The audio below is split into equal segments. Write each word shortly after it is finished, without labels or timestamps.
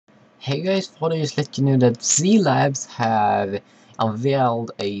Hey guys, thought I just let you know that ZiiLabs have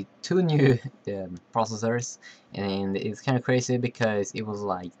unveiled two new processors, and it's kind of crazy because it was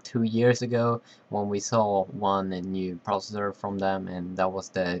like 2 years ago when we saw one new processor from them, and that was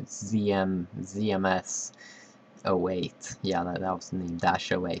the ZMS-08. Yeah, that was the name,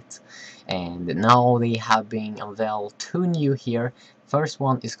 -08. And now they have been unveiled two new here. First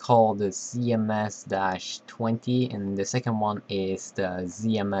one is called the ZMS-20, and the second one is the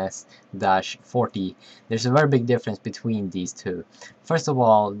ZMS-40. There's a very big difference between these two. First of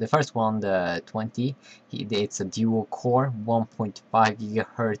all, the first one, the 20, it's a dual core, 1.5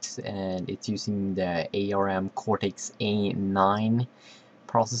 gigahertz, and it's using the ARM Cortex-A9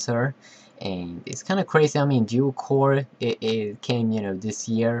 processor. And it's kind of crazy. I mean, dual core, it came, this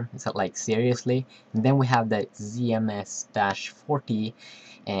year. It's not like seriously. And then we have the ZMS-40,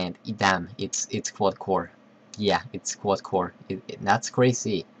 and damn, it's quad core. Yeah, it's quad core. That's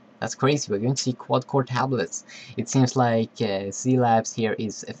crazy. That's crazy. We're going to see quad core tablets. It seems like ZiiLabs here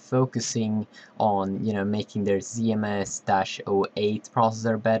is focusing on making their ZMS-08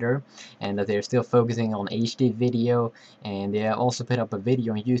 processor better, and that they're still focusing on HD video. And they also put up a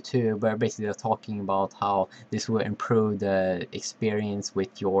video on YouTube where basically they're talking about how this will improve the experience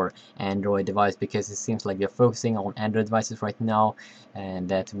with your Android device, because it seems like they're focusing on Android devices right now, and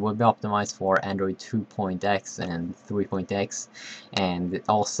that will be optimized for Android 2.x and 3.x. And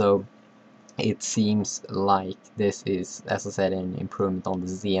also it seems like this is, as I said, an improvement on the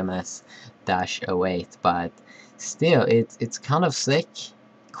ZMS-08, but still it's kind of sick.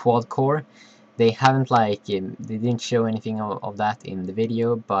 Quad core. They haven't they didn't show anything of that in the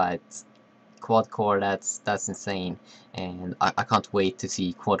video, but quad core, that's insane. And I can't wait to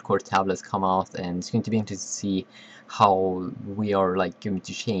see quad core tablets come out, and it's going to be interesting to see how we are going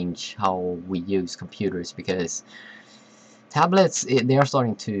to change how we use computers, because tablets, they are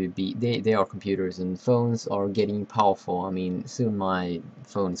starting to be, they are computers, and phones are getting powerful. I mean, soon my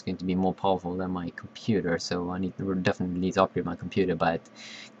phone is going to be more powerful than my computer, so I definitely need to upgrade my computer. But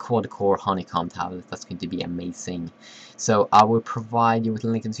quad-core HoneyComb tablet, that's going to be amazing. So I will provide you with a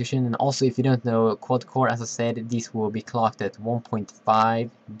link in the description. And also, if you don't know, quad-core, as I said, these will be clocked at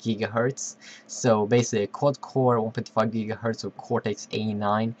 1.5 gigahertz. So basically, quad-core 1.5 gigahertz of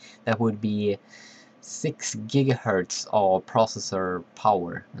Cortex-A9, that would be 6 gigahertz of processor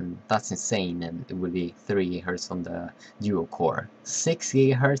power, and that's insane. And it will be 3 gigahertz on the dual core. 6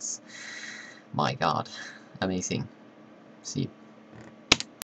 gigahertz, my god, amazing. See you.